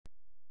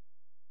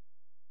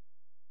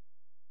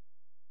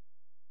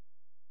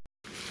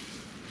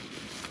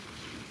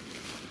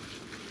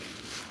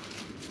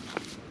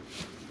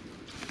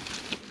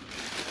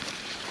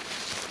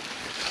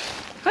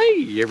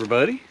Hey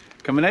everybody,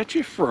 coming at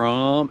you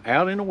from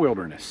out in the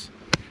wilderness.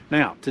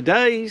 Now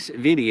today's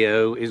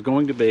video is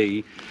going to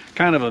be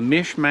kind of a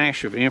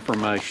mishmash of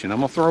information. I'm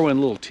going to throw in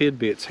little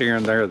tidbits here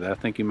and there that I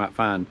think you might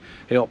find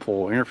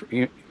helpful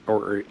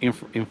or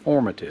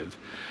informative.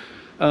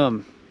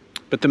 But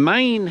the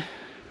main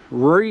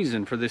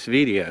reason for this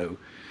video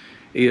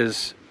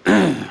is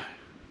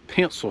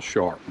pencil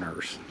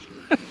sharpeners.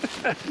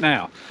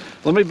 Now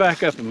let me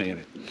back up a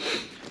minute.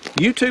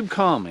 YouTube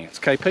comments,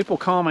 okay, people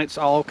comments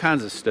all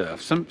kinds of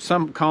stuff.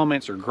 Some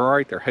comments are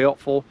great, they're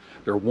helpful,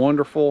 they're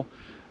wonderful,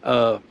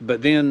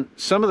 but then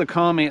some of the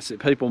comments that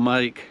people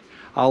make,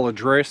 I'll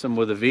address them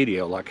with a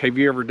video, like, have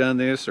you ever done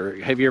this, or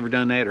have you ever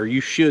done that, or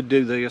you should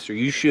do this, or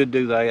you should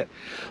do that.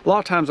 A lot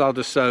of times I'll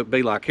just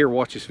be like, here,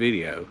 watch this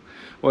video.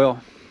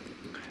 Well,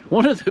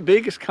 one of the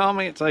biggest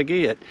comments I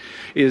get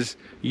is,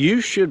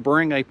 you should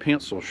bring a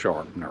pencil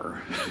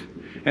sharpener.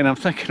 And I'm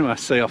thinking to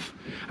myself,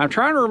 I'm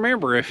trying to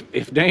remember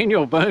if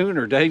Daniel Boone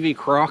or Davy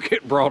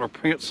Crockett brought a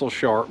pencil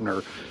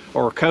sharpener,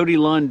 or Cody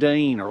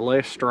Lundeen or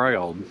Les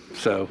Stroud.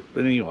 So,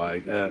 but anyway,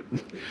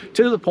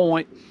 to the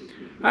point,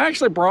 I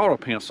actually brought a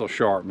pencil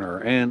sharpener,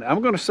 and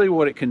I'm going to see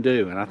what it can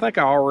do. And I think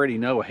I already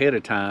know ahead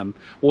of time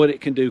what it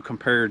can do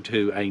compared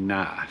to a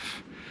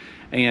knife.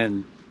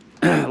 And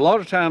a lot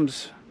of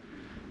times,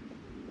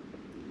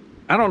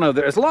 I don't know,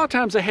 there's a lot of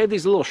times they have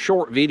these little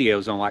short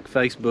videos on like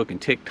Facebook and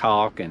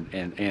TikTok and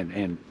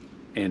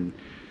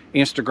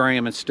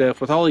Instagram and stuff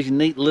with all these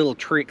neat little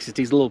tricks that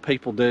these little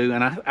people do.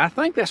 And I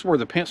think that's where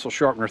the pencil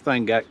sharpener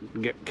thing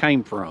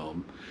came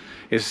from,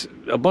 is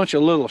a bunch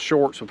of little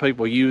shorts with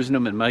people using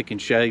them and making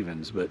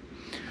shavings. But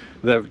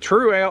the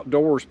true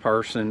outdoors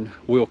person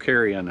will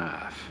carry a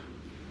knife,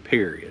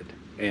 period.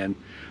 And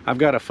I've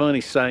got a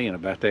funny saying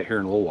about that here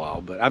in a little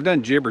while, but I've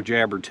done jibber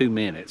jabber 2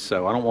 minutes,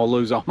 so I don't want to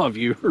lose all my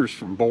viewers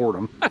from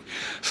boredom.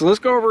 So let's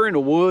go over in the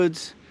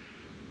woods,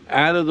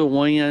 out of the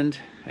wind,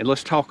 and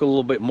let's talk a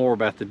little bit more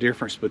about the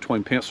difference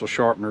between pencil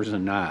sharpeners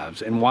and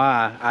knives, and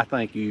why I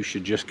think you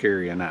should just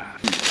carry a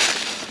knife.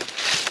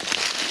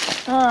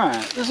 All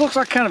right, this looks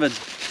like kind of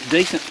a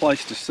decent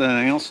place to sit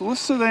down, so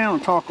let's sit down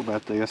and talk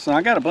about this. And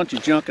I got a bunch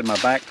of junk in my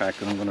backpack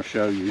that I'm going to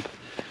show you.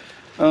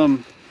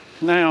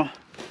 Now,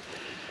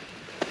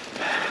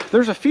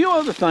 there's a few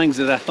other things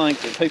that I think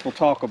that people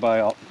talk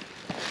about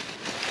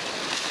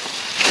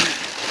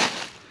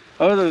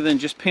other than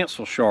just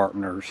pencil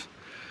sharpeners.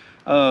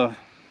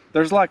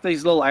 There's like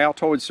these little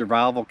Altoid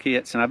survival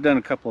kits, and I've done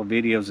a couple of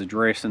videos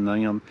addressing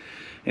them,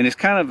 and it's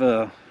kind of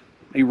a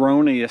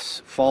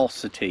erroneous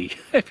falsity,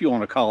 if you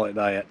want to call it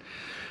that,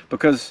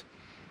 because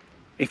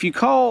if you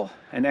call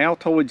an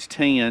Altoids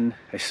 10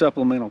 a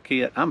supplemental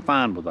kit, I'm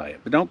fine with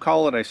that, but don't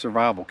call it a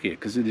survival kit,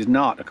 because it is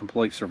not a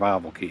complete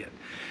survival kit.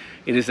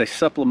 It is a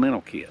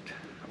supplemental kit,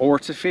 or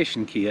it's a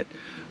fishing kit,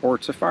 or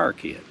it's a fire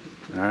kit.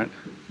 All right.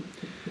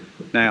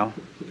 Now,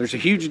 there's a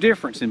huge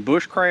difference in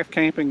bushcraft,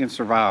 camping, and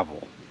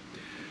survival.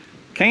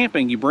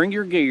 Camping, you bring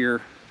your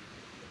gear,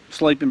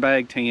 sleeping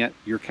bag, tent,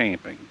 you're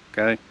camping.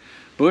 Okay.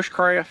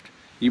 Bushcraft,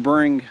 you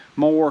bring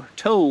more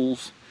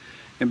tools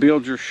and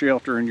build your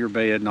shelter and your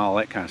bed and all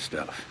that kind of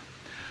stuff.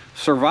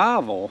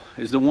 Survival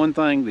is the one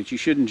thing that you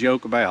shouldn't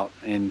joke about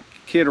and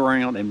kid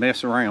around and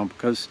mess around,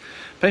 because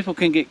people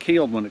can get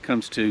killed when it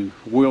comes to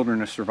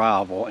wilderness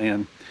survival,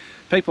 and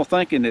people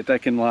thinking that they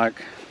can, like,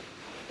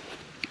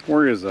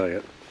 where is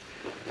that?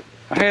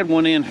 I had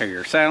one in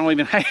here, so I don't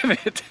even have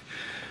it.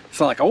 It's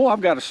like, oh,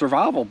 I've got a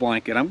survival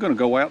blanket, I'm going to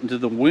go out into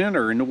the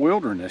winter in the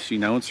wilderness, you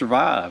know, and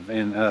survive.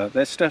 And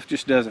that stuff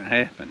just doesn't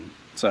happen.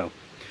 So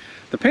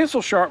the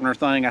pencil sharpener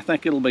thing, I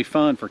think it'll be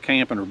fun for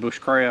camping or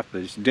bushcraft,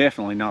 but it's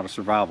definitely not a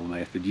survival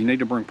method. You need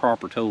to bring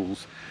proper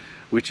tools,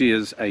 which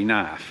is a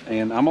knife.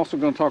 And I'm also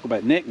going to talk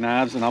about neck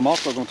knives, and I'm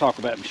also going to talk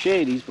about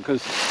machetes,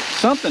 because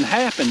something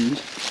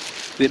happened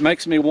that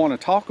makes me want to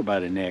talk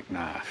about a neck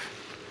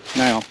knife.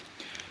 Now,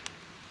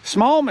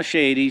 small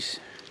machetes,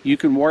 you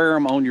can wear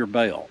them on your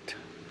belt.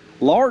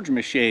 Large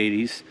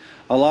machetes,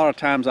 a lot of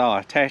times I'll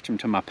attach them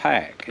to my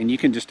pack, and you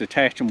can just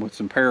attach them with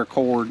some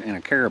paracord and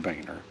a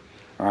carabiner.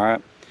 All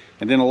right,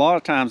 and then a lot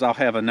of times I'll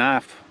have a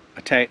knife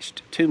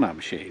attached to my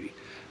machete.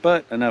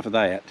 But enough of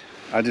that.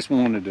 I just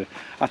wanted to,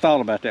 I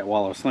thought about that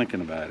while I was thinking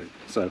about it.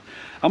 So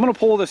I'm going to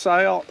pull this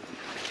out,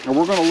 and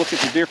we're going to look at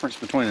the difference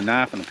between a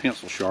knife and a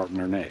pencil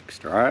sharpener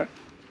next. All right.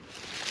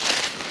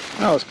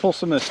 Now let's pull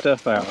some of this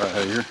stuff out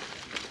right here.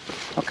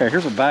 Okay,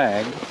 here's a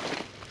bag.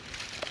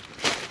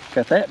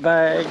 Got that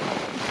bag,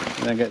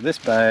 and I got this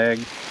bag,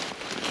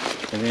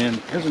 and then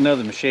here's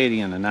another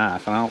machete and a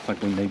knife, and I don't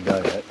think we need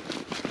that.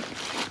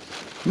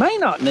 May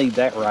not need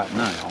that right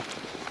now.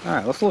 All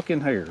right, let's look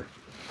in here.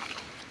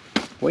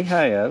 We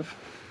have,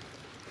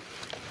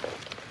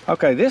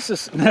 okay, this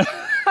is,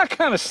 I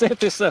kind of set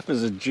this up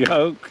as a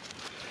joke.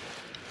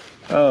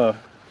 Okay,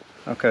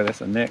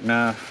 that's a neck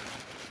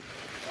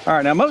knife. All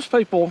right, now most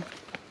people,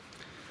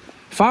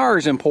 fire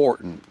is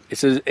important.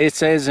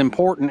 It's as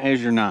important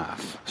as your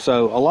knife.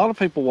 So a lot of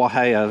people will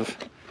have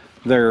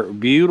their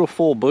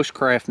beautiful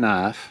bushcraft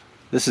knife.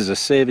 This is a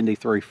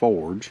 73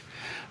 Forge.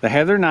 They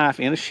have their knife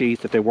in a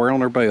sheath that they wear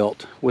on their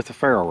belt with a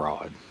ferro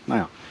rod.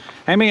 Now,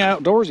 How many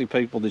outdoorsy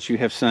people that you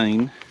have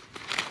seen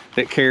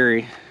that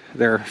carry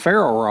their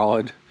ferro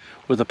rod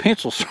with a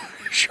pencil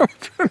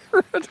sharpener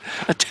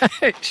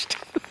attached?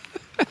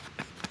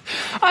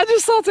 I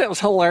just thought that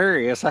was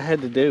hilarious. I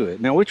had to do it.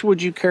 Now, which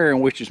would you carry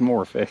and which is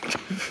more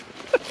effective?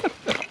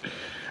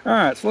 All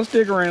right, so let's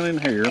dig around in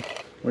here.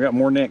 We got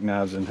more neck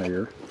knives in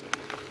here.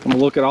 I'm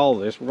gonna look at all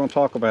of this. We're gonna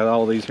talk about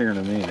all these here in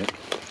a minute.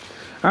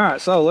 All right,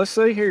 so let's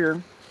see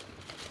here.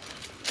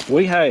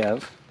 We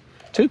have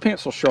 2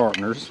 pencil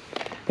sharpeners,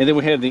 and then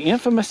we have the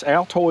infamous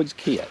Altoids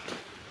kit.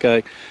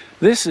 Okay,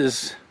 this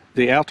is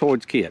the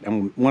Altoids kit,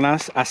 and when I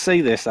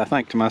see this, I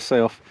think to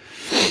myself,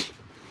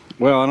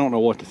 well, I don't know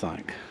what to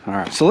think. All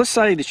right, so let's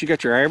say that you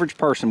got your average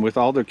person with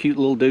all their cute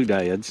little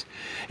doodads.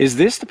 Is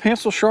this the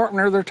pencil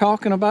sharpener they're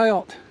talking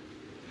about?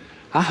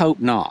 I hope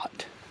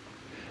not.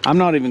 I'm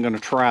not even going to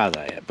try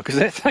that, because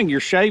that thing, your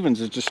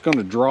shavings is just going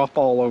to drop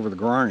all over the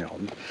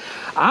ground.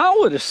 I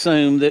would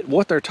assume that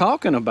what they're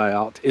talking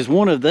about is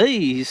one of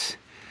these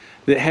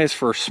that has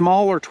for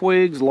smaller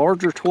twigs,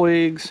 larger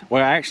twigs.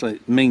 Well, actually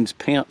it means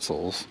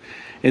pencils,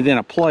 and then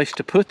a place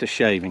to put the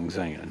shavings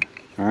in.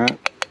 All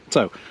right,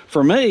 so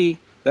for me,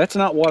 that's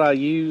not what I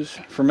use.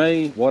 For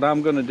me, what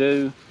I'm going to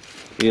do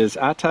is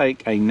I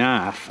take a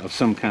knife of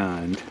some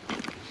kind.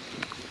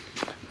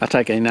 I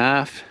take a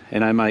knife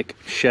and I make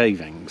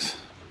shavings.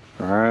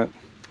 All right,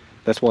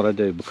 that's what I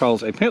do,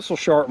 because a pencil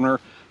sharpener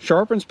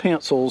sharpens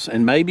pencils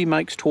and maybe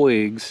makes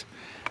twigs,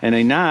 and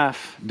a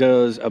knife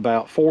does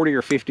about 40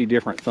 or 50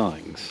 different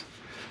things.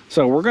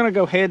 So we're going to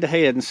go head to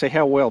head and see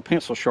how well a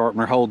pencil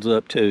sharpener holds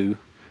up to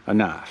a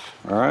knife.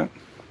 All right.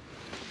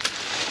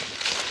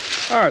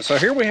 All right, so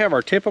here we have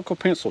our typical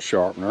pencil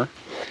sharpener,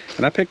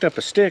 and I picked up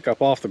a stick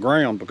up off the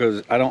ground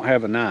because I don't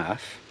have a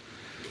knife.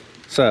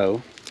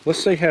 So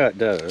let's see how it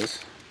does.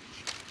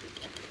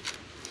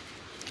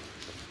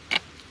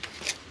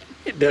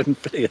 It doesn't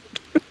fit.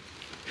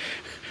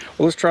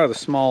 Well, let's try the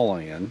small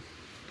end.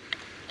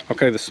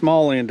 Okay, the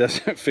small end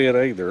doesn't fit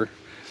either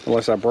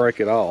unless I break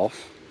it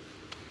off.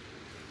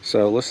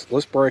 So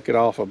let's break it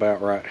off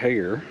about right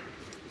here.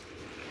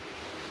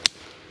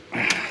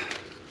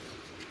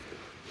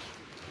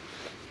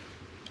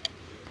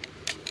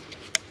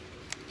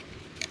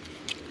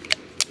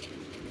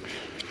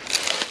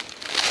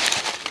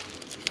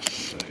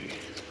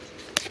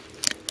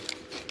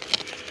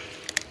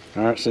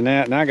 All right, so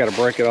now I got to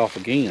break it off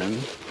again.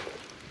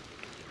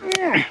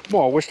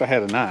 Boy, I wished I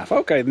had a knife.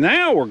 Okay,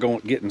 now we're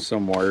getting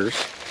somewhere.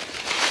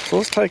 So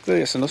let's take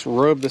this and let's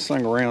rub this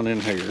thing around in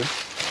here.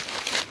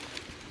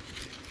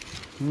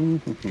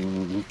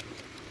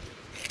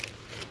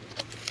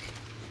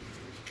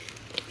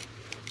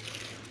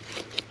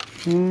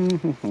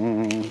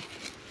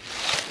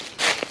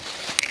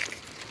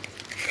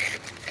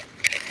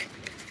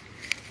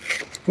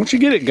 Once you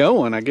get it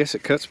going, I guess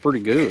it cuts pretty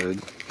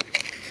good.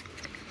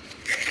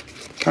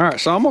 All right,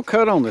 so I'm gonna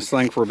cut on this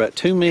thing for about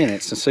 2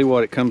 minutes and see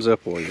what it comes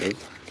up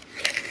with.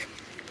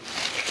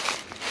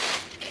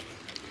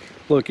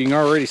 Look, you can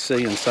already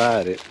see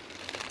inside it.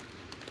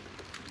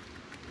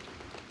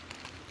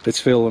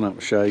 It's filling up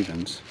with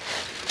shavings.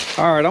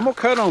 All right, I'm gonna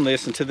cut on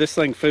this until this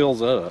thing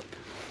fills up.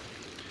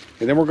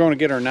 And then we're gonna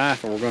get our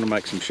knife and we're gonna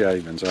make some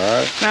shavings, all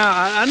right? Now,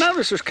 I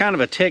notice there's kind of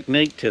a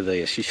technique to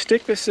this. You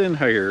stick this in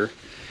here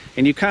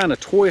and you kind of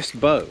twist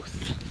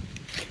both.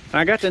 And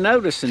I got to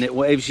noticing it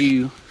as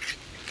you,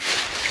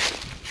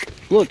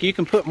 look, you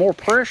can put more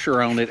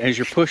pressure on it as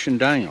you're pushing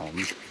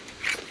down.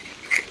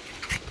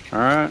 All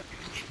right.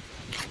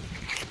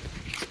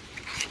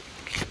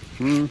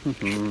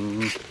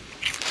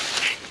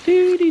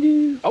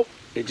 Doo-dee-doo. Oh,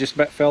 it just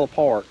about fell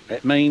apart.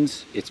 That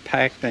means it's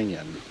packed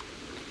in.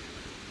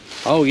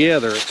 Oh yeah,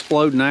 they're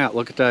exploding out.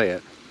 Look at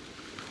that.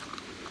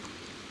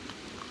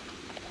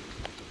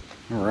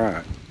 All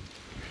right.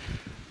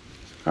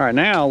 All right,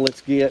 now let's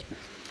get,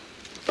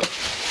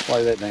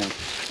 lay that down.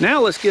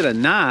 Now let's get a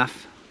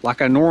knife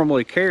like I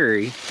normally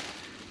carry,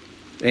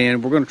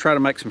 and we're going to try to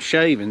make some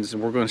shavings,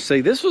 and we're going to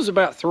see. This was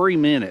about 3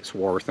 minutes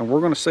worth, and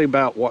we're going to see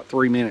about what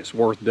 3 minutes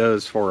worth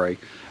does for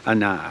a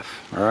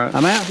knife. All right,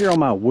 I'm out here on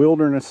my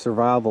wilderness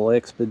survival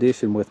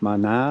expedition with my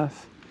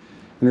knife,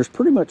 and there's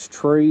pretty much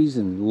trees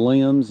and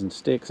limbs and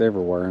sticks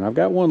everywhere, and I've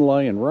got one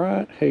laying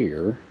right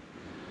here.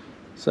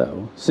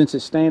 So since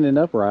it's standing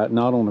upright,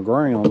 not on the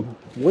ground,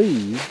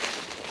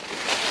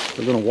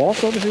 we're going to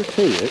walk over here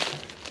to it,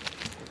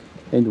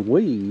 and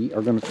we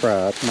are going to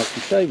try to make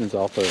some shavings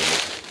off of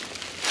it.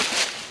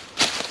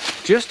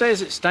 Just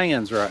as it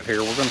stands right here,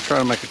 we're going to try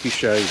to make a few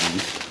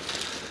shavings.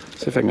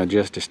 See if I can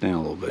adjust this down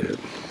a little bit.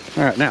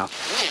 All right, now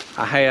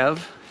I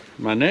have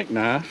my neck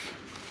knife,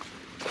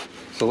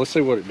 so let's see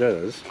what it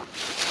does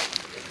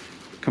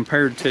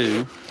compared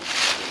to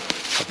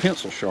a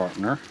pencil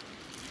sharpener.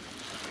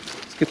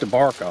 Let's get the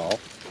bark off.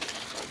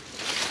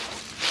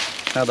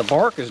 Now the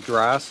bark is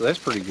dry, so that's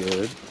pretty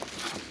good.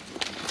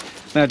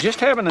 Now just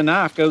having a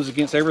knife goes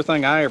against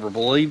everything I ever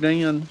believed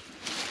in,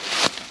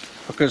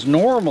 because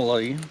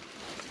normally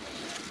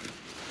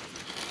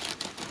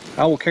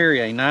I will carry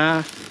a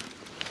knife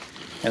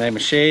and a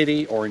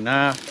machete, or a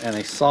knife and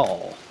a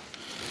saw.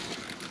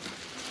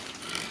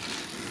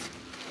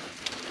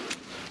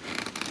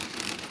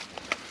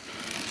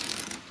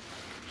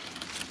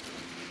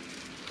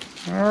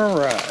 All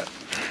right.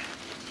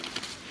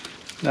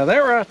 Now that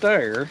right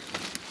there,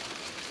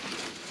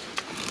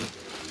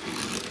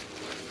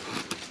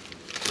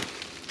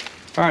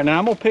 all right, now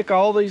I'm gonna pick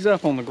all these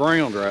up on the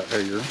ground right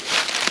here.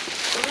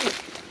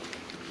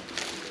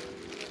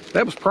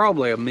 That was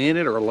probably a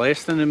minute or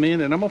less than a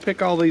minute. I'm gonna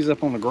pick all these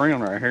up on the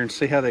ground right here and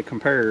see how they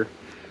compare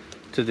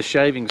to the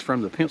shavings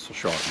from the pencil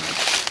sharpener.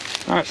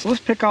 All right, so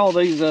let's pick all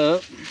these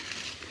up.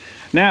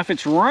 Now, if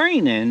it's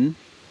raining,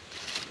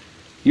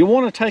 you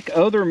want to take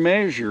other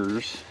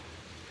measures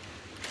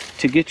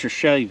to get your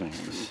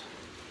shavings.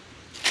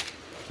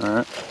 All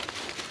right.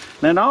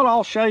 Now, not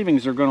all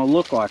shavings are going to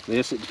look like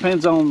this. It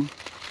depends on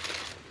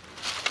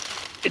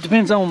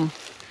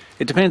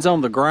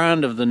the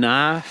grind of the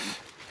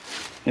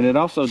knife, and it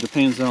also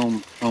depends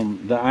on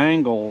the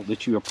angle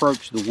that you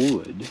approach the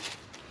wood.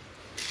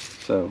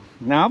 So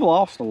now I've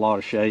lost a lot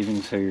of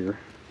shavings here,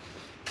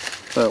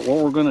 but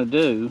what we're going to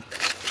do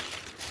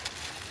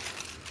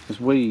is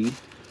we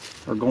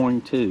are going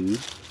to,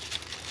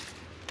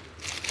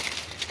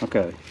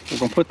 okay, we're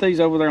going to put these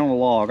over there on the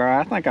log. All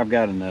right, I think I've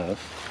got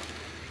enough.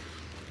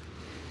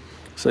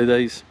 See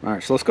these? All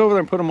right, so let's go over there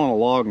and put them on a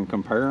log and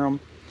compare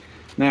them.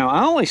 Now,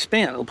 I only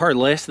spent probably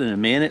less than a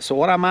minute, so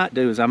what I might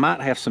do is I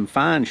might have some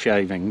fine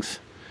shavings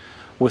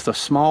with a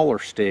smaller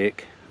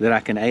stick that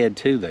I can add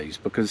to these,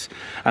 because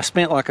I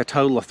spent like a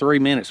total of 3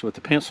 minutes with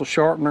the pencil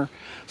sharpener,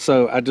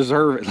 so I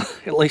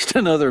deserve at least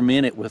another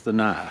minute with the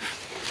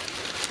knife.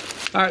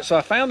 All right, so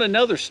I found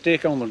another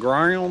stick on the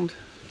ground.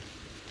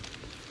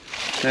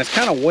 Now it's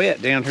kind of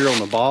wet down here on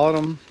the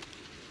bottom.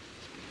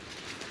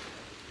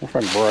 I wonder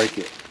if I can break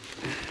it.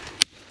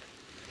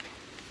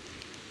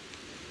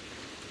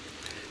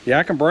 Yeah,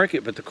 I can break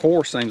it, but the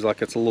core seems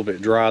like it's a little bit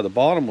dry. The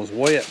bottom was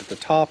wet, but the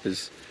top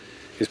is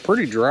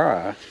pretty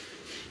dry.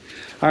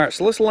 All right,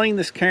 so let's lean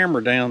this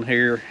camera down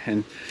here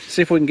and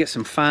see if we can get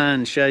some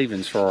fine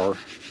shavings for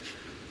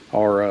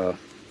our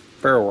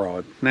ferro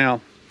rod.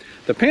 Now,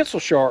 the pencil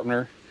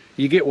sharpener,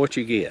 you get what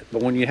you get,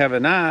 but when you have a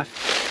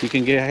knife, you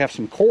can have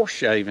some coarse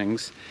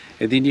shavings,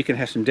 and then you can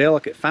have some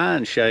delicate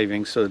fine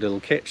shavings so that it'll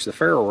catch the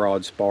ferro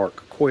rod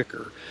spark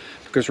quicker.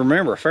 Because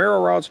remember, a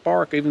ferro rod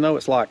spark, even though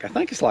it's like, I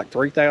think it's like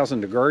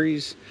 3,000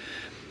 degrees,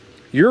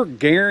 you're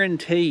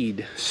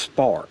guaranteed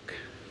spark,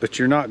 but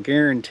you're not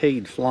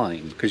guaranteed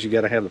flame, because you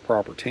got to have the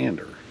proper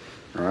tender.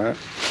 All right,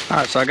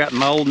 so I got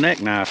my old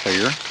neck knife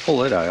here.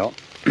 Pull it out.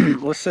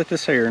 Let's set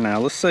this here now.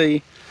 Let's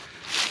see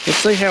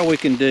how we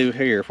can do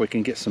here, if we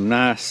can get some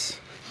nice.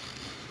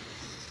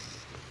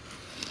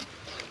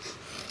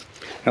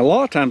 Now, a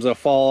lot of times they'll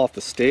fall off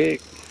the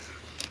stick,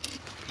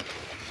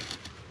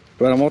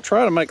 but I'm gonna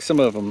try to make some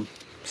of them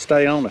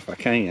stay on if I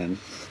can.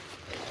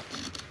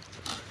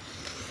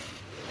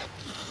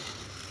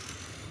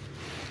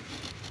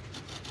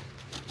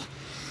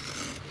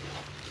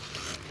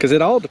 Because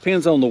it all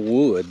depends on the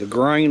wood, the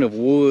grain of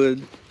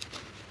wood.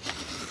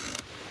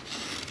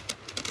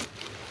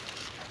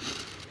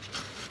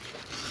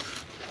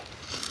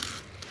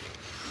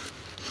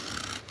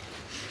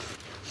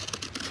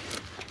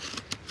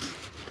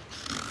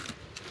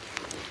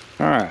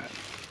 All right,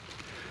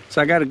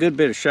 so I got a good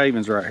bit of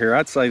shavings right here.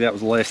 I'd say that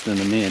was less than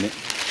a minute.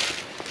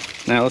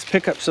 Now let's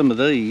pick up some of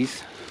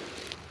these.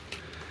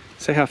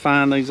 See how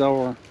fine these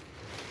are?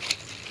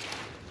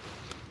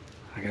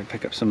 I gotta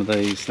pick up some of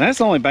these. That's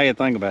the only bad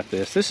thing about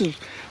this. This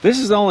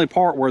is the only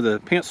part where the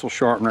pencil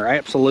sharpener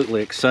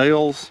absolutely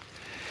excels,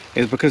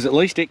 is because at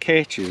least it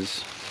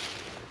catches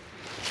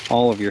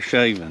all of your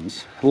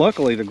shavings.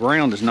 Luckily, the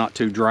ground is not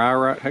too dry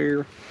right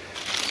here.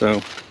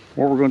 So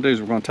what we're gonna do is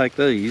we're gonna take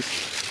these,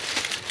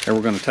 and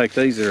we're gonna take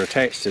these that are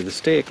attached to the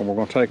stick, and we're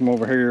gonna take them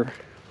over here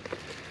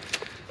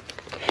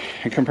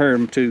and compare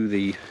them to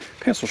the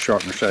pencil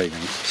sharpener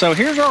shavings. So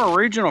here's our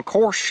original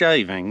coarse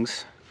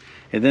shavings.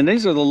 And then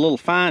these are the little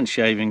fine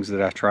shavings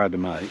that I tried to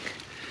make.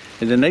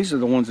 And then these are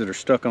the ones that are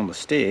stuck on the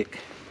stick.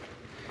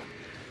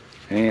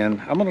 And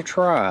I'm gonna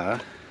try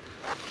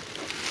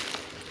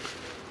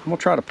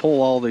to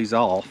pull all these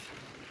off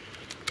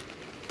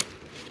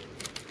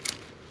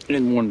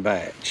in one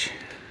batch.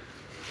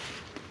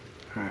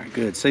 All right,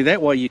 good. See,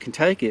 that way you can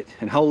take it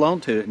and hold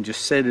on to it and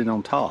just set it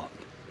on top.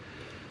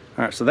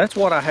 All right, so that's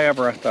what I have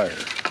right there.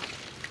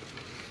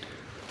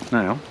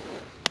 Now,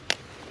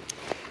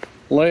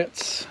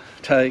 let's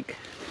take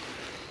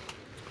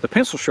the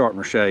pencil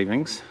sharpener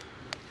shavings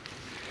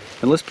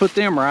and let's put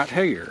them right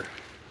here.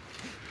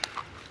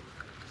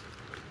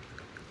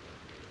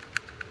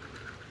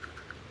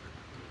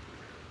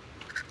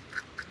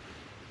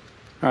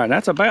 All right,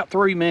 that's about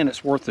 3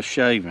 minutes worth of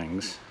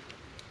shavings.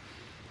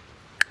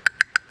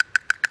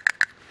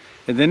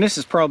 And then this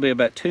is probably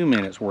about 2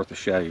 minutes worth of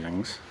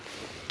shavings.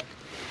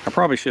 I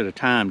probably should have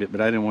timed it,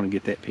 but I didn't want to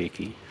get that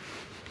picky.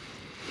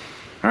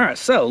 All right,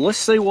 so let's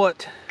see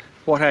what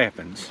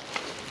happens.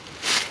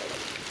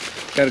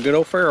 Got a good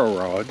old ferro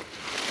rod.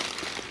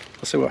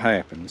 Let's see what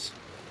happens.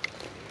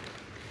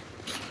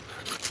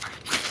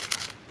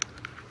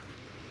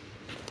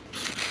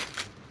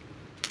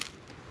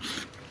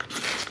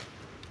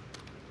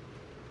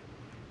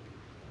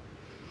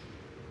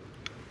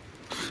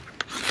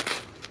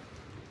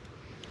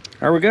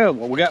 There we go.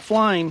 Well, we got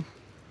flame.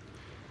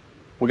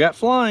 We got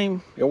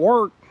flame. It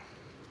worked.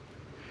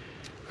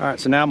 All right,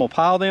 so now I'm gonna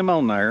pile them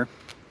on there.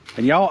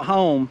 And y'all at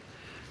home,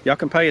 y'all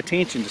can pay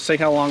attention to see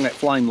how long that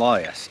flame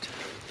lasts.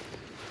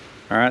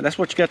 All right, that's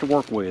what you got to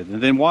work with.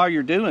 And then while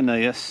you're doing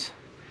this,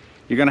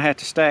 you're gonna have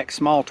to stack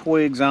small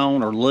twigs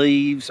on, or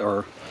leaves,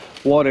 or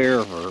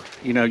whatever.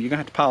 You know, you're gonna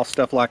have to pile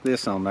stuff like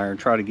this on there and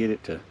try to get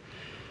it to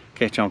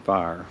catch on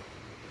fire.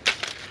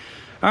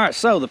 All right,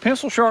 so the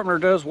pencil sharpener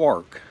does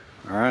work.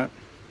 All right,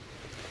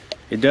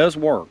 it does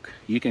work.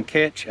 You can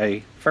catch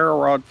a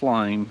ferro rod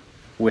flame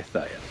with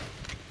that.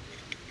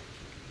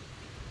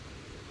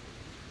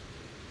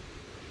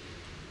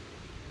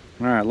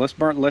 All right, let's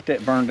let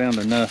that burn down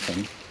to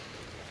nothing.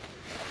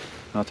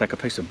 I'll take a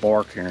piece of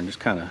bark here and just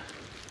kind of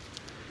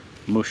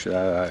mush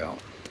that out.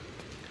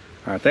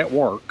 All right, that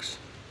works.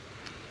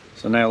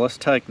 So now let's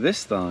take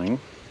this thing.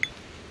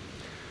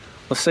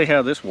 Let's see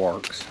how this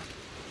works.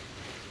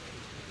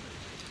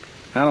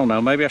 I don't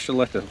know, maybe I should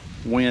let the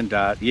wind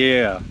die.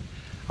 Yeah,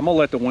 I'm gonna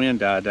let the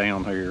wind die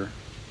down here.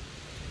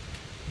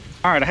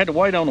 All right, I had to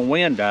wait on the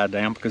wind die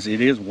down because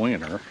it is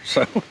winter.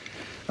 So,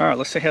 all right,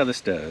 let's see how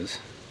this does.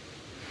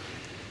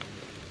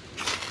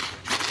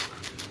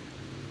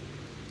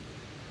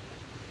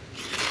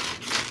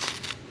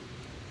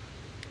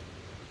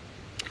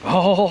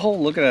 Oh,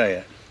 look at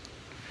that.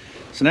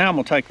 So now I'm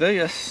gonna take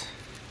this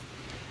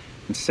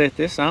and set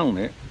this on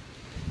it.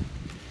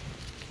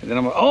 And then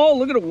I'm gonna, oh,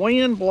 look at the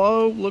wind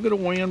blow. Look at the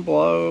wind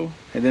blow.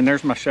 And then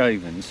there's my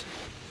shavings.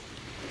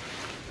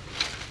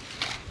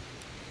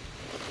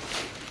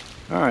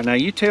 All right, now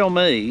you tell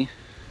me.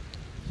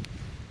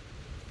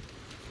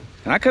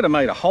 And I could have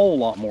made a whole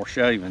lot more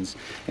shavings.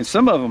 And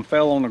some of them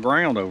fell on the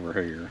ground over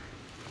here.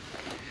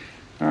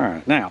 All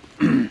right, now,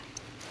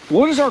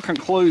 what is our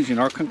conclusion?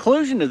 Our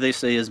conclusion to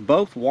this is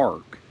both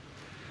work.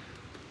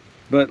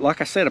 But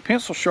like I said, a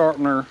pencil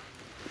sharpener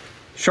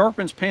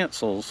sharpens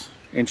pencils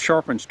and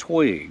sharpens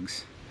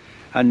twigs.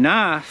 A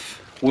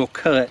knife will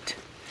cut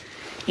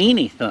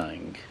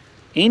anything,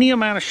 any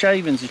amount of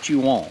shavings that you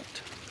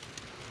want,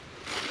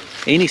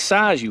 any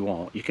size you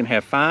want. You can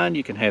have fine,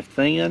 you can have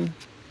thin.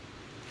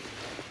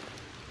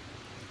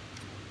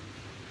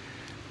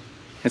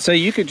 And so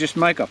you could just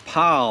make a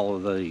pile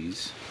of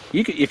these.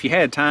 You could, if you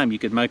had time, you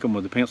could make them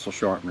with a pencil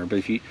sharpener. But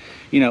if you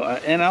know,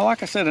 and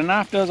like I said, a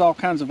knife does all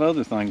kinds of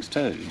other things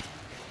too.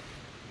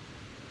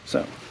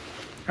 So,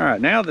 all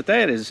right, now that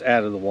that is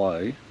out of the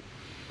way,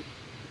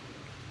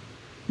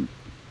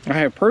 I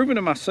have proven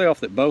to myself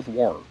that both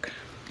work.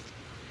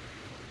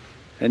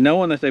 And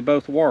knowing that they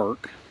both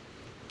work,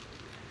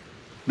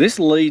 this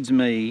leads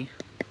me,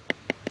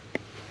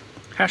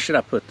 how should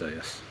I put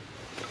this?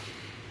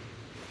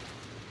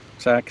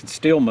 So I can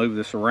still move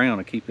this around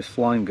and keep this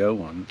flame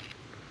going.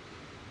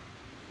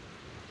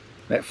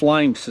 That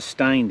flame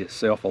sustained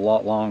itself a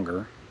lot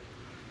longer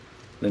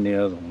than the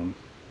other one.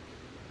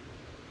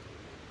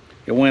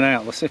 It went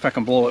out. Let's see if I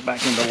can blow it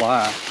back into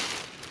life.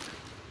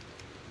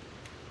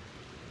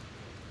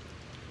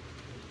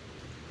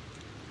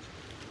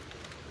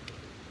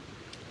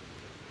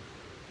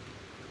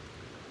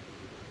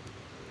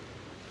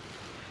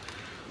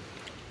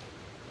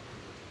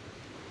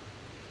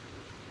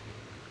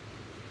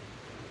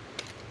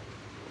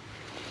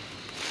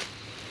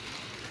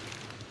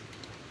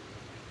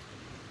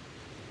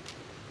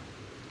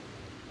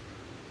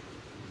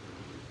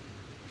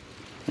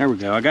 There we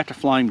go. I got the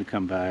flame to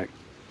come back.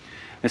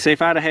 And see,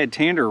 if I'd have had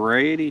tinder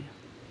ready,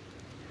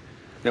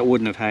 that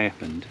wouldn't have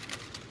happened.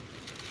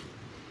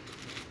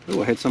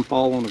 Oh, I had some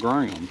fall on the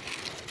ground.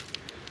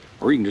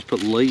 Or you can just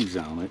put leaves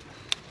on it.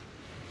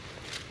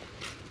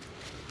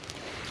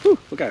 Whew,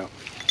 look out.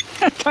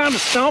 Time to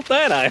stomp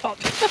that out.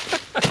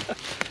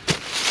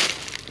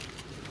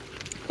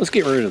 Let's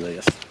get rid of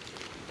this.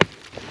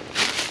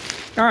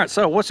 All right,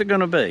 so what's it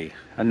gonna be?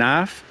 A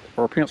knife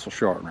or a pencil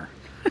sharpener?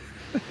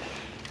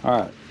 All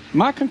right,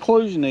 my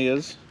conclusion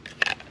is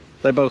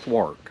they both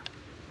work.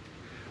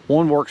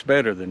 One works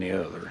better than the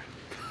other.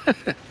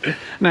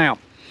 Now,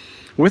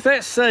 with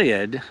that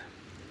said,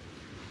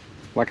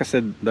 like I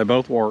said, they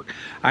both work.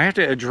 I have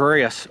to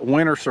address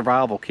winter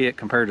survival kit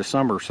compared to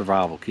summer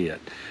survival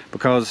kit,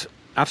 because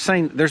I've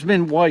seen, there's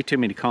been way too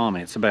many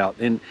comments about,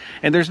 and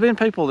there's been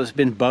people that's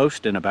been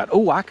boasting about,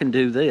 oh, I can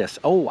do this,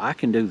 oh, I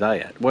can do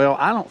that. Well,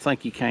 I don't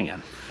think you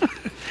can.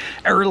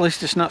 Or at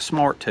least it's not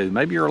smart to.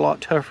 Maybe you're a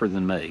lot tougher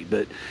than me,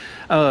 but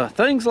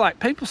things like,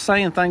 people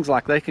saying things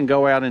like they can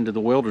go out into the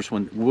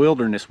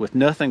wilderness with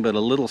nothing but a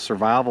little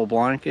survival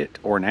blanket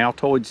or an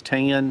Altoids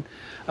tin,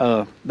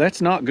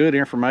 that's not good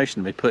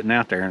information to be putting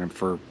out there and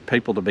for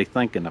people to be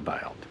thinking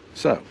about.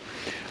 So,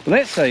 with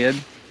that said,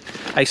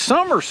 a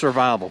summer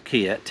survival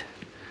kit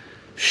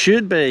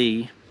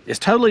is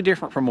totally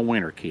different from a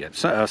winter kit.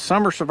 So a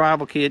summer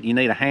survival kit, you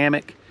need a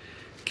hammock,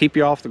 keep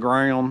you off the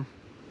ground,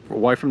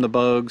 away from the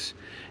bugs.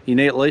 You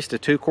need at least a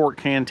 2-quart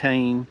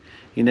canteen.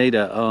 You need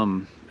a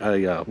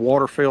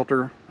water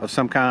filter of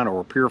some kind,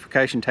 or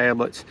purification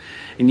tablets,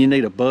 and you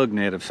need a bug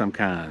net of some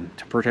kind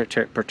to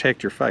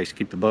protect your face,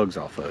 keep the bugs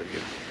off of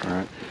you. All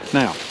right.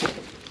 Now,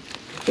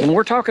 When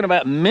we're talking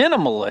about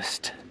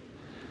minimalist,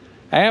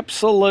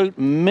 absolute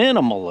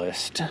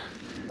minimalist,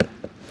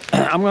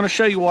 I'm going to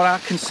show you what I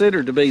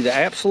consider to be the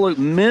absolute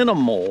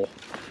minimal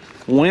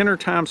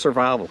wintertime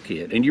survival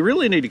kit. And you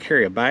really need to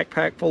carry a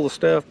backpack full of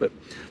stuff, but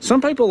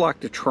some people like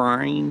to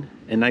train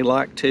and they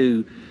like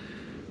to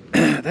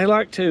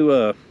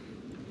you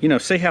know,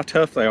 see how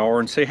tough they are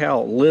and see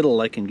how little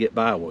they can get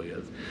by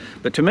with.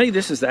 But to me,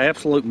 this is the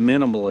absolute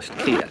minimalist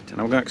kit,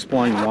 and I'm going to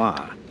explain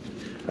why.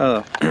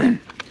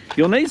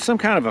 You'll need some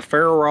kind of a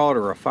ferro rod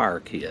or a fire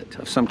kit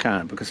of some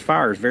kind, because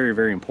fire is very,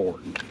 very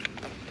important.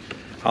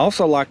 I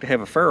also like to have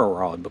a ferro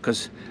rod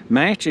because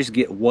matches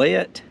get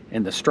wet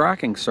and the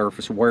striking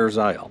surface wears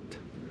out.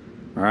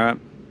 All right.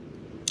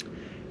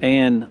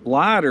 And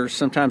lighters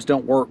sometimes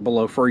don't work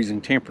below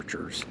freezing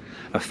temperatures.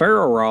 A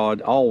ferro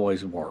rod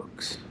always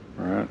works.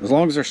 All right. As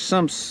long as there's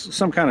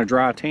some kind of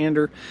dry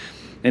tinder,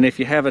 and if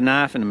you have a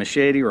knife and a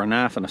machete or a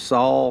knife and a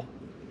saw,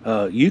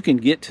 you can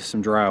get to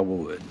some dry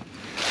wood.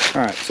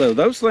 All right, so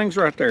those things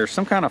right there,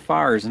 some kind of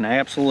fire is an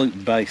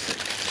absolute basic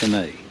to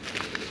me.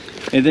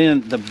 And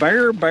then the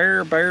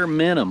bare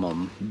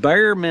minimum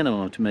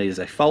to me is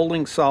a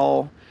folding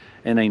saw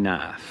and a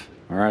knife.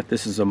 All right,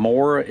 this is a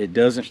Mora. It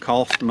doesn't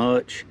cost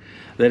much.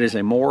 That is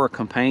a Mora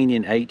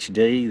Companion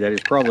HD.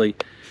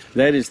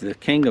 That is the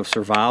king of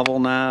survival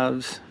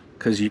knives,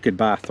 because you could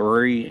buy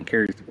 3 and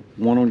carry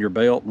one on your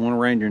belt, one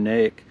around your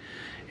neck,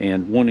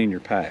 and one in your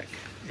pack.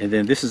 And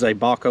then this is a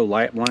Baco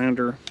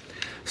Laplander.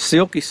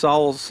 Silky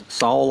saws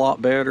saw a lot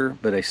better,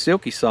 but a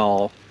silky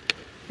saw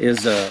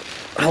is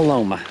hold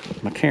on,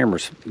 my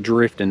camera's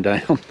drifting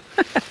down.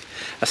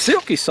 A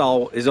silky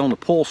saw is on the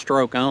pull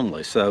stroke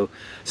only, so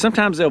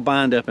sometimes they'll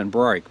bind up and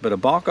break, but a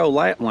Baco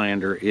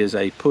Laplander is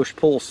a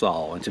push-pull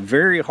saw. It's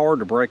very hard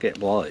to break that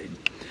blade.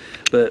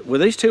 But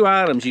with these two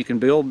items, you can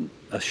build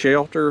a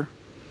shelter.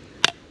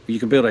 You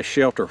can build a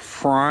shelter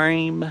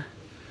frame,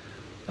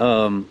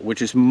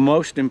 which is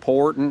most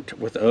important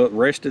with the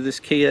rest of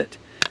this kit.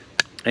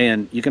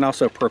 And you can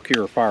also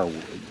procure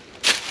firewood.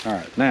 All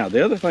right, now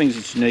the other things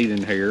that you need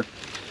in here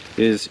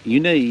is you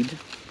need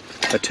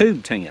a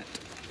tube tent.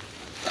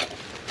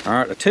 All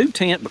right, a tube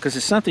tent, because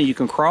it's something you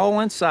can crawl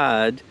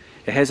inside.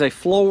 It has a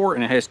floor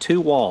and it has 2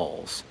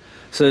 walls.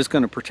 So it's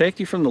going to protect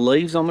you from the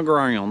leaves on the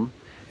ground,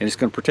 and it's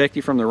going to protect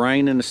you from the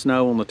rain and the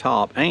snow on the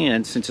top.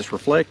 And since it's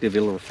reflective,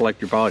 it'll reflect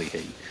your body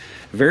heat.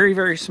 Very,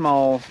 very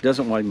small,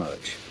 doesn't weigh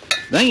much.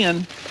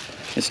 Then,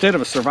 instead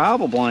of a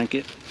survival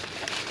blanket,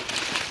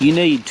 you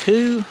need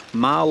 2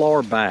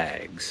 Mylar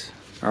bags,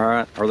 all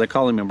right, or they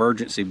call them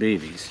emergency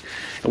bivvies.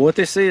 And what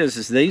this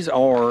is these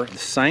are the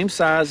same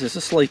size as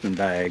a sleeping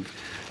bag,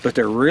 but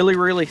they're really,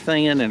 really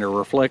thin and are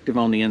reflective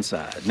on the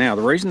inside. Now,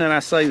 the reason that I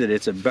say that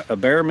it's a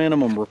bare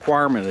minimum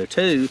requirement of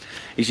 2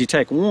 is you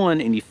take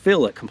one and you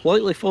fill it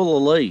completely full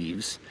of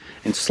leaves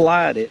and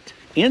slide it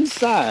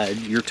inside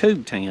your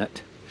tube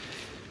tent,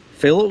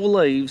 fill it with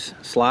leaves,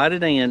 slide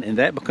it in, and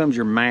that becomes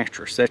your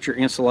mattress. That's your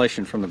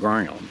insulation from the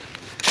ground.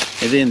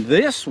 And then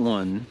this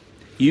one,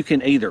 you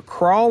can either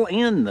crawl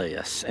in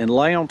this and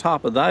lay on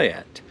top of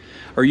that,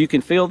 or you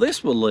can fill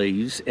this with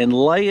leaves and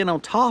lay it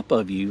on top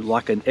of you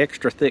like an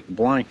extra thick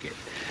blanket.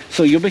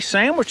 So you'll be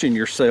sandwiching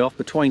yourself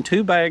between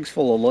 2 bags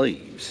full of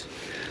leaves.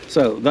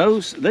 So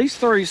these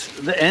 3,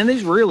 and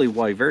these really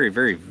weigh very,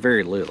 very,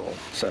 very little.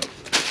 So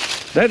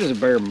that is a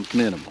bare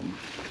minimum.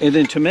 And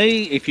then to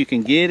me, if you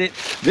can get it,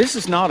 this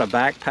is not a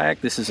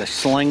backpack, this is a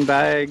sling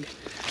bag.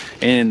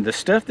 And the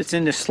stuff that's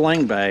in this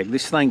sling bag,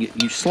 this thing,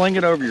 you sling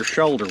it over your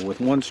shoulder with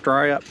 1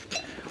 strap,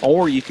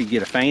 or you could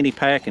get a fanny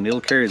pack and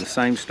it'll carry the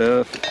same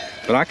stuff.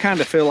 But I kind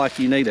of feel like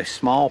you need a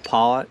small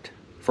pot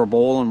for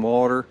boiling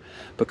water,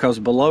 because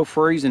below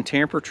freezing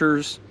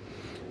temperatures,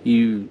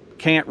 you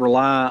can't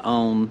rely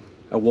on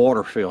a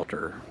water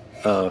filter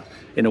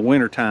in the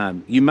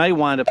wintertime. You may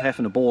wind up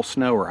having to boil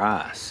snow or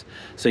ice.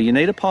 So you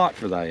need a pot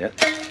for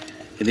that.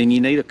 And then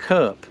you need a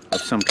cup of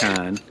some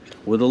kind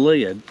with a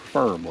lid,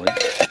 preferably.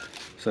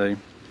 See,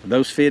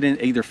 those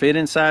either fit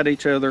inside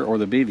each other, or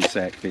the bivvy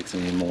sack fits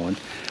in one.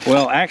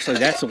 Well, actually,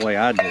 that's the way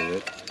I do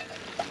it.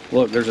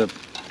 Look,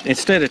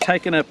 instead of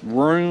taking up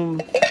room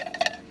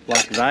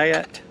like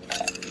that,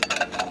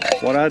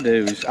 what I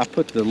do is I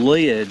put the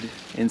lid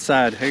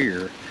inside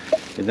here,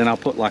 and then I'll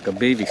put like a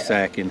bivvy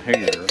sack in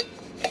here,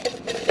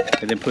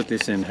 and then put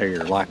this in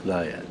here like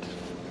that.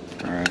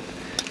 All right.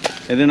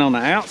 And then on the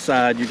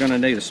outside, you're going to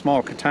need a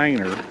small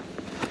container.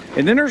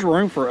 And then there's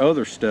room for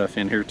other stuff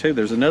in here too.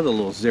 There's another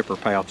little zipper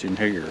pouch in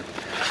here.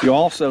 You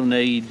also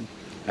need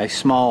a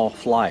small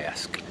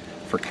flask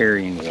for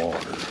carrying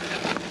water.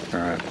 All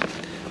right.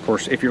 Of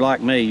course, if you're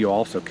like me, you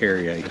also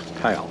carry a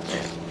pouch.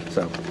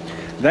 So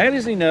that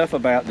is enough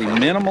about the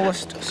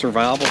minimalist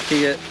survival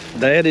kit.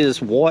 That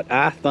is what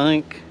I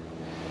think.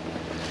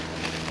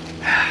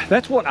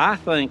 That's what I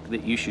think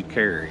that you should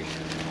carry.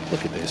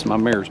 Look at this, my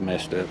mirror's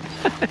messed up.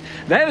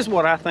 That is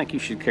what I think you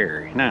should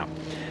carry. Now,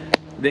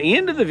 the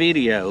end of the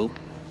video,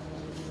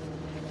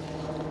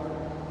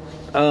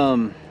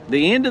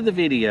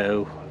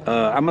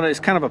 it's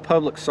kind of a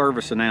public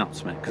service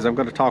announcement, because I'm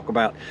going to talk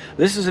about,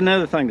 this is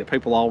another thing that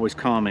people always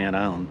comment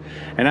on,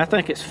 and I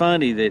think it's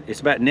funny that it's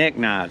about neck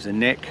knives and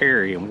neck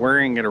carry and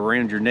wearing it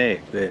around your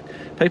neck, that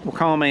people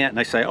comment and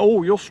they say,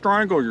 oh, you'll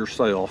strangle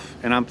yourself.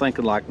 And I'm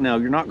thinking like, no,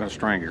 you're not going to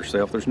strangle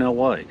yourself. There's no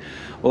way.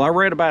 Well, I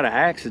read about an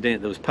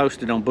accident that was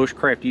posted on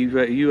Bushcraft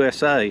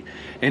USA,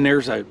 and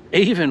there's a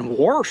even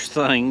worse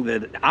thing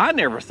that I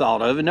never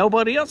thought of and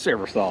nobody else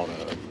ever thought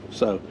of.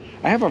 So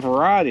I have a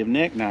variety of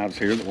neck knives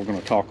here that we're going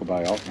to talk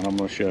about, and I'm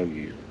going to show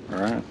you. All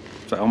right.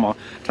 So I'm going to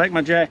take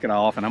my jacket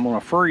off and I'm going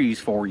to freeze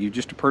for you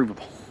just to prove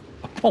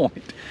a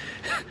point.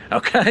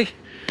 Okay.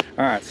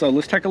 All right. So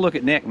let's take a look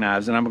at neck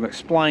knives, and I'm going to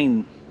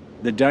explain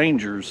the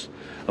dangers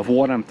of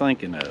what I'm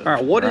thinking of. All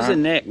right. What is a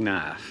neck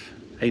knife?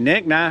 A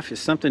neck knife is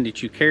something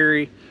that you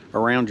carry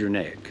around your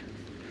neck.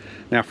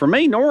 Now, for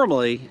me,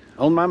 normally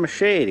on my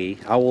machete,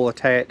 I will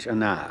attach a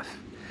knife,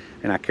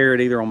 and I carry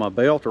it either on my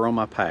belt or on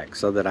my pack,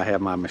 so that I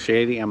have my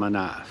machete and my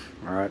knife.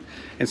 All right,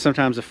 and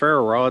sometimes a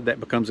ferro rod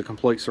that becomes a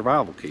complete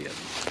survival kit.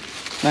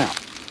 Now,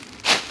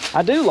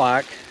 I do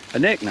like a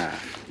neck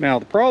knife. Now,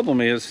 the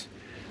problem is,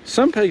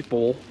 some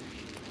people,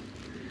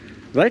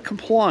 they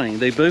complain,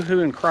 they boo-hoo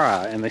and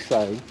cry, and they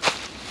say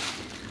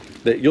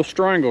that you'll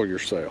strangle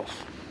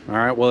yourself. All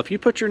right, well, if you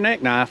put your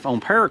neck knife on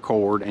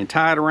paracord and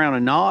tie it around a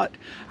knot,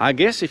 I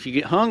guess if you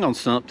get hung on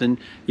something,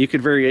 you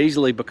could very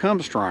easily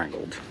become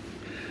strangled.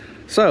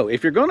 So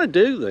if you're going to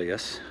do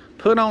this,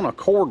 put on a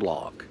cord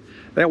lock.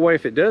 That way,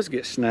 if it does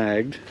get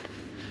snagged,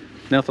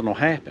 nothing will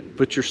happen.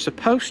 But you're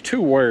supposed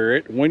to wear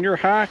it when you're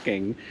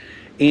hiking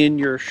in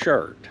your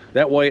shirt.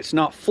 That way it's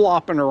not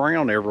flopping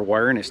around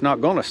everywhere and it's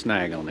not going to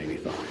snag on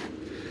anything.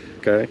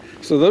 Okay,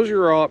 so those are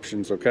your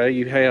options. Okay,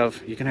 you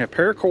can have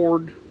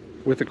paracord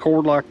with a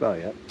cord like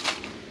that,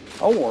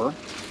 or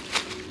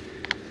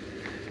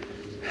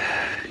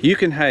you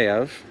can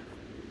have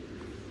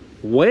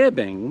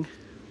webbing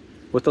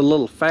with a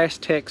little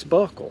Fastex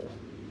buckle.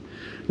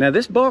 Now,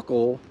 this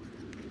buckle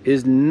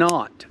is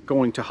not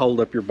going to hold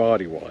up your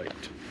body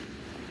weight.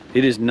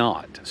 It is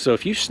not. So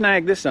if you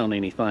snag this on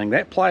anything,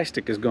 that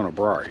plastic is going to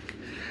break.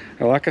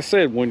 Now, like I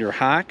said, when you're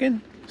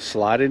hiking,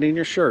 slide it in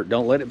your shirt.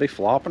 Don't let it be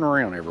flopping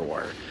around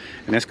everywhere.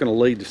 And that's going to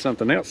lead to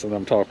something else that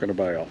I'm talking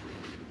about.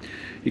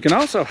 You can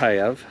also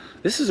have,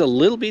 this is a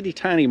little bitty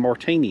tiny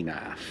martini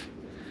knife.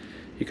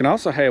 You can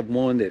also have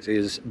one that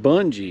is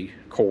bungee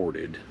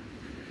corded.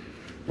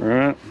 All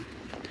right.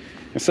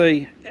 And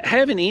see,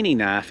 having any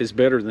knife is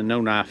better than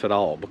no knife at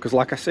all, because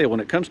like I said, when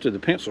it comes to the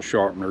pencil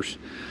sharpeners,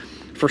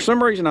 for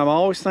some reason I'm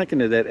always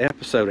thinking of that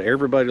episode of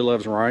Everybody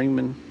Loves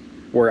Raymond,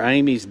 where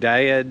Amy's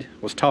dad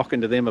was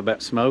talking to them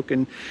about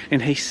smoking,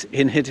 and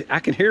I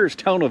can hear his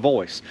tone of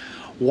voice.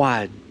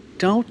 Why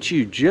don't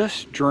you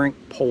just drink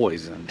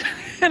poison?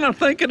 And I'm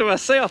thinking to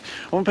myself,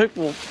 when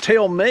people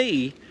tell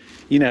me,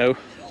 you know,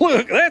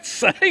 look, that's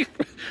safe.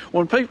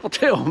 When people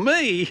tell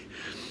me,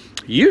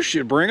 you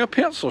should bring a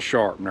pencil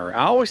sharpener,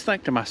 I always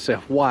think to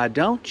myself, why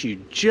don't you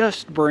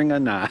just bring a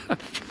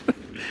knife?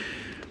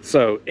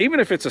 So even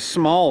if it's a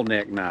small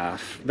neck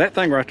knife, that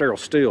thing right there will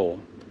still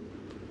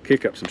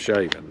kick up some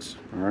shavings.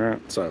 All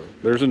right, so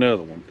there's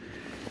another one.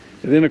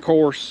 And then of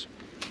course,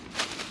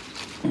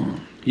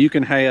 you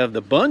can have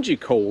the bungee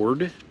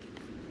cord,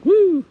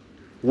 woo,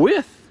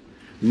 with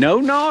no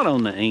knot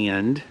on the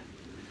end,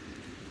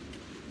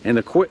 and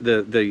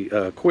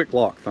the quick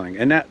lock thing.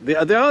 And that the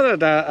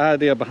other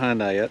idea behind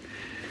that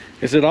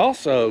is that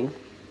also,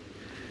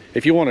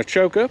 if you want to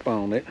choke up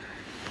on it,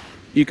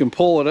 you can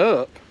pull it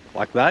up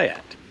like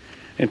that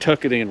and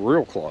tuck it in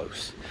real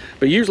close.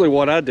 But usually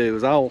what I do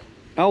is I'll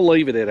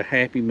leave it at a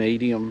happy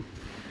medium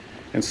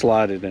and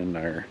slide it in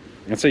there.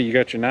 And so you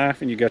got your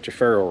knife and you got your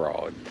ferro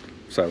rod.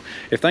 So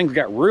if things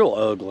got real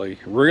ugly,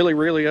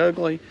 really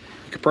ugly,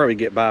 you could probably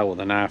get by with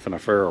a knife and a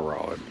ferro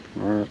rod.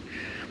 All right.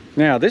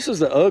 Now, this is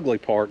the ugly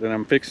part that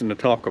I'm fixing to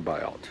talk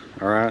about.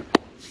 All right.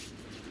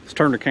 Let's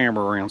turn the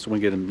camera around so we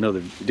can get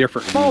another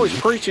different view. I'm always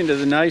preaching to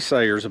the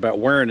naysayers about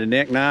wearing a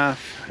neck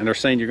knife, and they're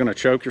saying you're going to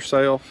choke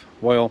yourself.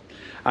 Well,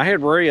 I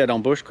had read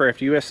on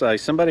Bushcraft USA,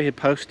 somebody had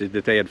posted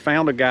that they had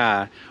found a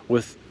guy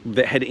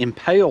that had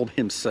impaled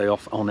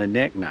himself on a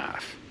neck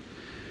knife.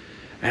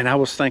 And I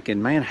was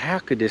thinking, man, how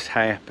could this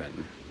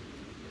happen?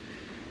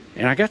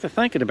 And I got to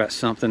thinking about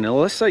something. Now,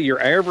 let's say your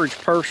average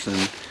person,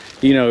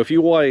 you know, if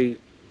you weigh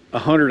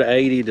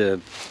 180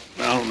 to,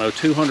 I don't know,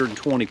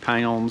 220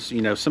 pounds,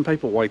 you know, some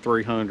people weigh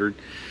 300.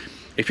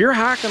 If you're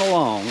hiking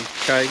along,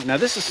 okay, now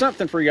this is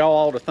something for y'all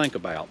all to think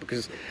about,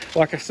 because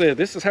like I said,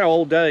 this is how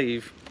old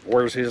Dave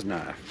wears his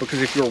knife.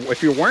 Because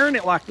if you're wearing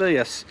it like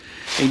this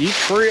and you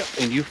trip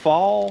and you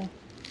fall,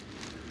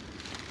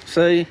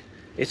 see,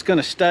 it's going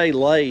to stay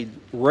laid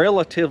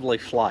relatively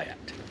flat.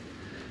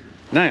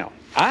 Now,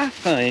 I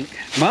think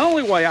my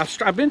only way,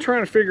 I've been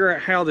trying to figure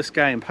out how this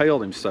guy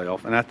impaled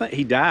himself, and I think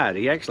he died.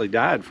 He actually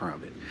died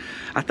from it.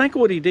 I think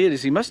what he did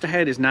is he must have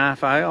had his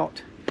knife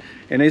out,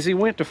 and as he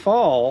went to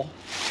fall,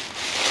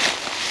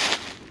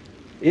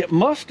 it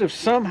must have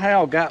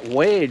somehow got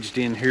wedged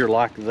in here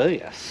like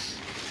this.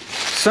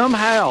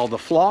 Somehow the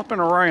flopping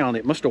around,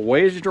 it must have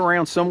wedged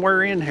around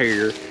somewhere in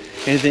here,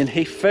 and then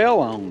he fell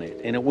on it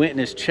and it went in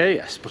his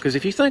chest. Because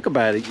if you think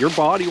about it, your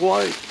body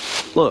weight,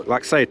 look,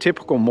 like say a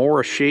typical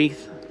Morris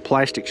sheath,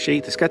 plastic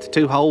sheath, it's got the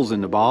 2 holes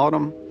in the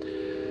bottom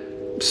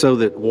so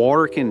that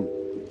water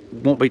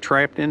won't be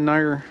trapped in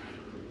there.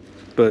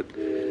 But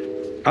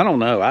I don't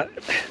know,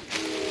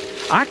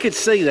 I could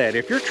see that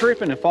if you're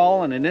tripping and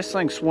falling and this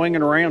thing's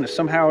swinging around and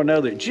somehow or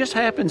another it just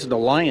happens to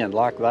land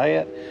like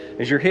that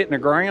as you're hitting the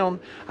ground,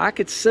 I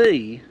could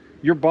see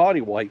your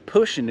body weight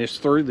pushing this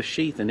through the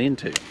sheath and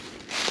into it.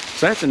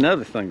 So that's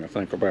another thing to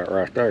think about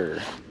right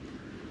there.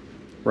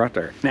 Right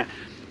there. Now,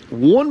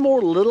 one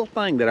more little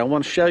thing that I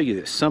want to show you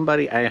that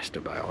somebody asked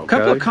about. Okay? A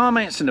couple of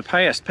comments in the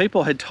past,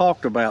 people had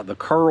talked about the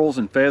curls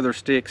and feather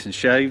sticks and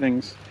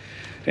shavings.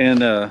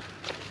 And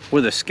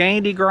with a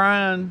Scandi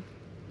grind,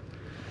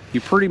 you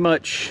pretty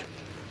much,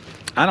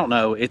 I don't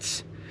know,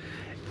 it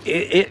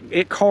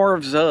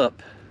carves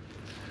up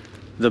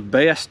the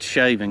best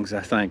shavings, I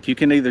think. You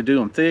can either do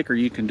them thick or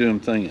you can do them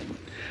thin.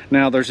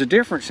 Now, there's a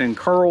difference in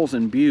curls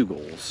and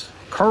bugles.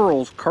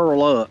 Curls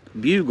curl up,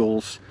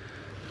 bugles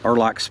are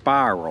like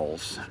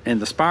spirals,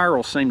 and the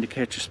spirals seem to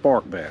catch a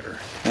spark better.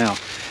 Now,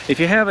 if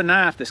you have a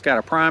knife that's got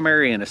a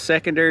primary and a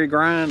secondary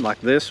grind,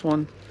 like this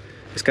one,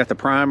 it's got the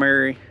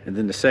primary and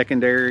then the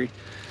secondary.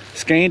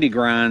 Scandi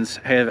grinds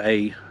have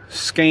a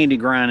Scandi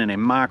grind and a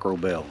micro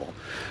bevel,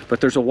 but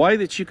there's a way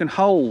that you can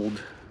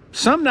hold.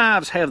 Some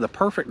knives have the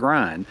perfect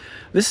grind.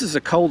 This is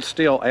a Cold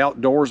Steel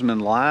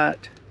Outdoorsman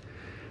Light,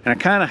 and I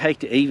kind of hate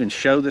to even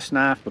show this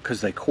knife because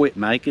they quit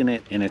making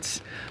it, and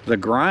the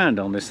grind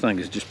on this thing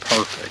is just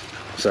perfect.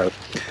 So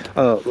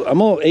I'm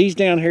gonna ease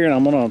down here and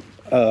I'm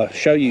gonna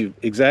show you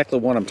exactly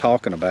what I'm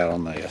talking about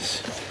on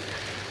this.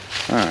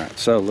 All right,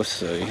 so let's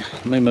see.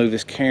 Let me move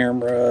this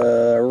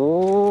camera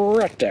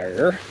right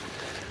there.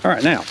 All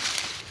right, now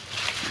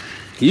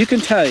you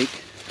can take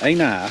a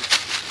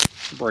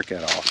knife, break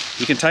that off.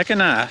 You can take a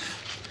knife,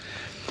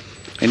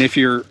 and if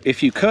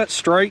you cut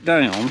straight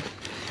down,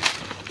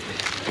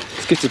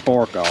 let's get this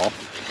bark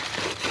off.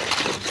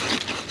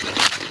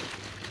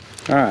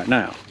 All right,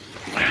 now.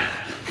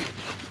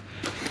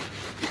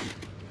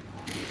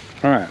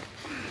 All right.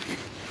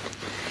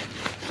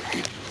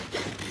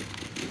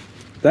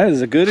 That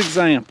is a good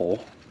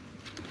example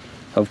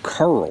of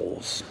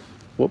curls.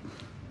 Whoop.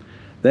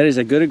 That is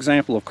a good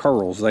example of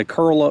curls. They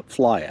curl up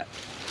flat.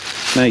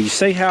 Now you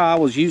see how I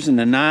was using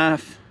the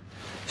knife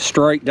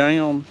straight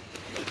down,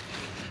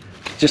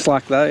 just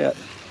like that.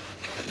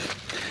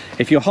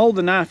 If you hold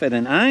the knife at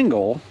an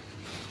angle,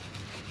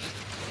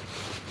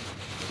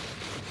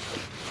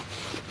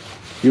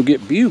 you'll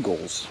get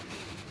bugles.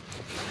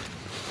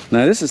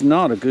 Now this is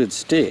not a good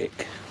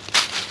stick.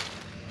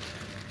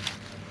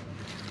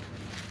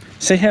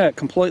 See how it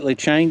completely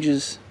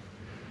changes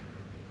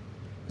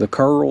the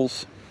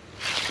curls?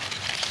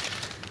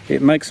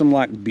 It makes them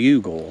like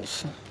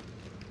bugles.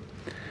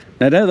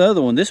 Now that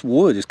other one, this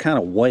wood is kind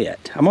of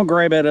wet. I'm gonna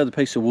grab that other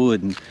piece of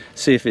wood and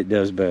see if it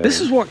does better.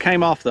 This is what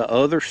came off the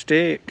other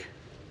stick.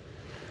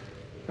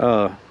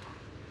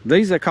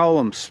 These, they call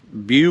them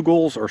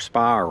bugles or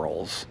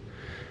spirals.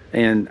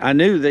 And I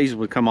knew these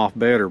would come off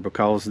better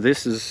because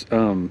this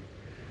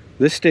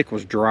stick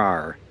was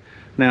drier.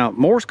 Now,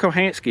 Morris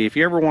Kohansky, if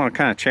you ever want to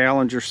kind of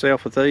challenge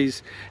yourself with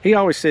these, he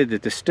always said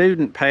that the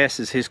student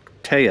passes his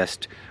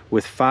test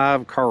with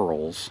 5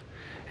 curls,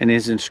 and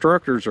his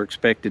instructors are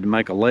expected to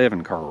make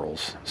 11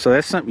 curls. So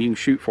that's something you can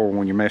shoot for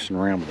when you're messing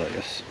around with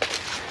this.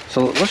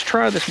 So let's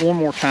try this one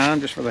more time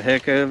just for the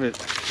heck of it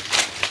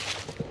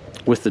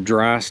with the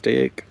dry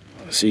stick,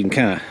 so you can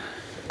kind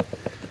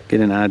of get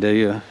an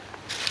idea.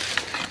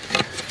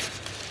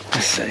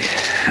 Let's see.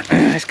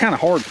 It's kind of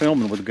hard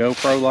filming with a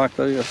GoPro like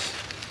this.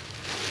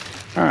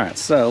 All right,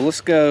 so let's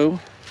go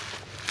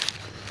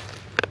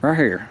right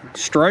here,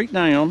 straight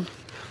down.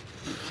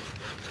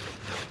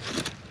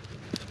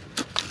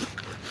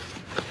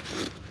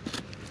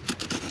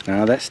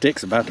 Now that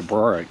stick's about to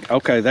break.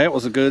 Okay, that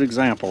was a good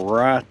example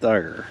right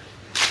there.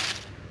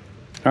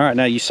 All right,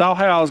 now you saw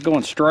how I was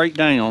going straight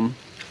down.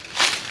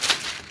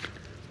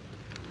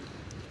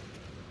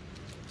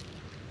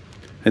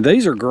 And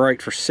these are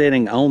great for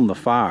sitting on the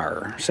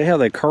fire. See how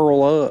they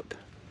curl up?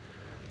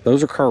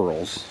 Those are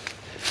curls.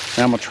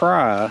 Now I'm gonna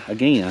try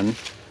again.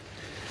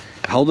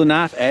 Hold the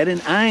knife at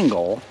an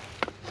angle.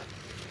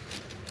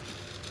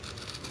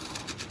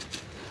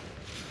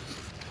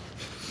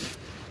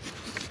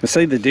 You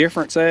see the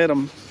difference at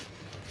them?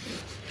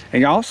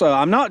 And also,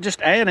 I'm not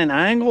just at an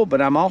angle,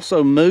 but I'm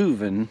also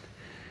moving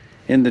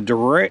in the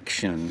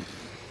direction.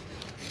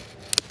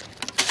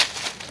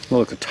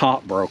 Look, the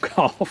top broke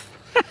off.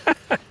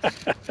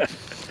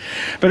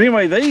 But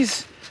anyway,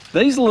 these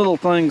little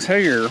things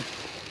here,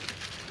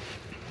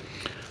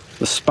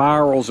 the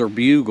spirals or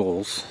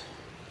bugles,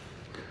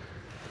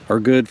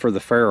 are good for the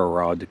ferro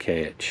rod to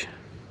catch.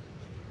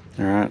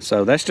 All right,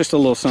 so that's just a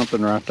little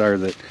something right there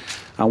that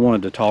I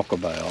wanted to talk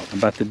about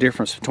the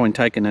difference between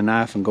taking a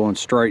knife and going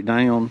straight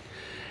down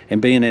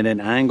and being at an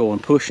angle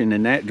and pushing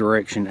in that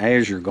direction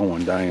as you're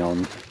going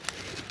down.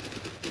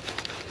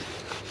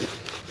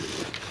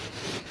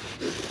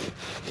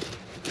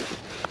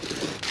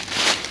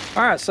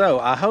 All right, so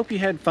I hope you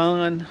had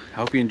fun. I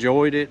hope you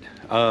enjoyed it.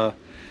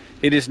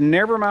 It is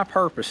never my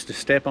purpose to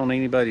step on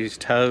anybody's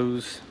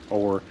toes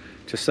or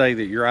to say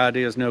that your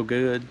idea is no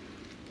good.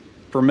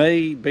 For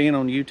me, being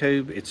on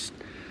YouTube, it's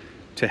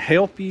to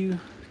help you,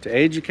 to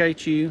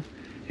educate you,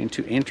 and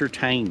to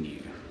entertain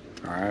you.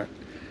 All right,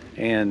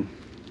 and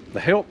the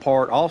help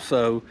part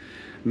also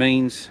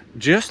means,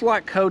 just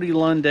like Cody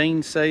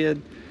Lundeen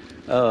said,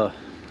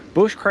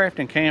 bushcraft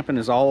and camping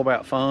is all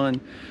about fun,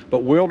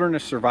 but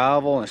wilderness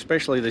survival, and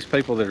especially these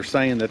people that are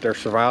saying that they're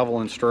survival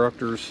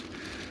instructors,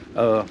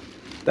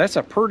 that's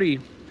a pretty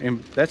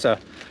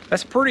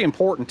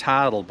important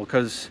title,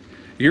 because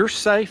your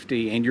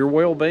safety and your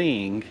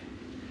well-being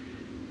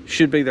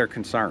should be their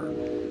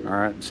concern. All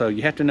right, so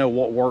you have to know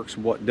what works,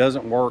 what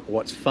doesn't work,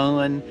 what's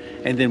fun,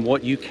 and then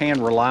what you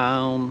can rely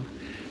on,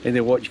 and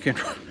then what you can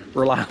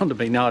rely on to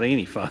be not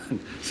any fun.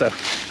 So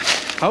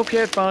hope you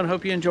had fun,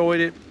 hope you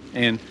enjoyed it.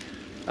 And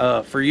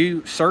for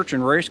you search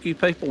and rescue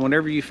people,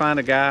 whenever you find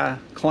a guy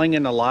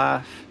clinging to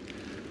life,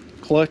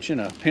 clutching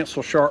a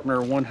pencil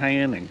sharpener in one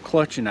hand and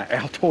clutching an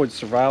Altoid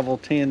survival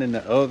tin in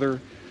the other,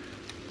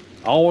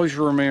 always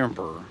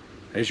remember,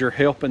 as you're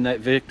helping that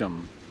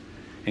victim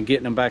and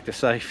getting them back to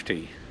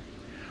safety,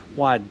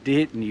 why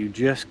didn't you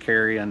just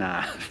carry a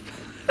knife?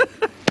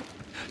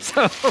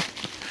 So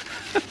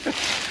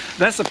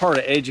that's the part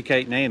of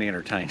educating and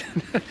entertaining.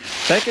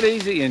 Take it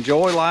easy,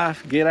 enjoy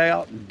life, get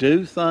out,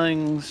 do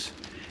things,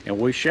 and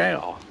we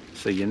shall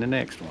see you in the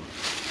next one.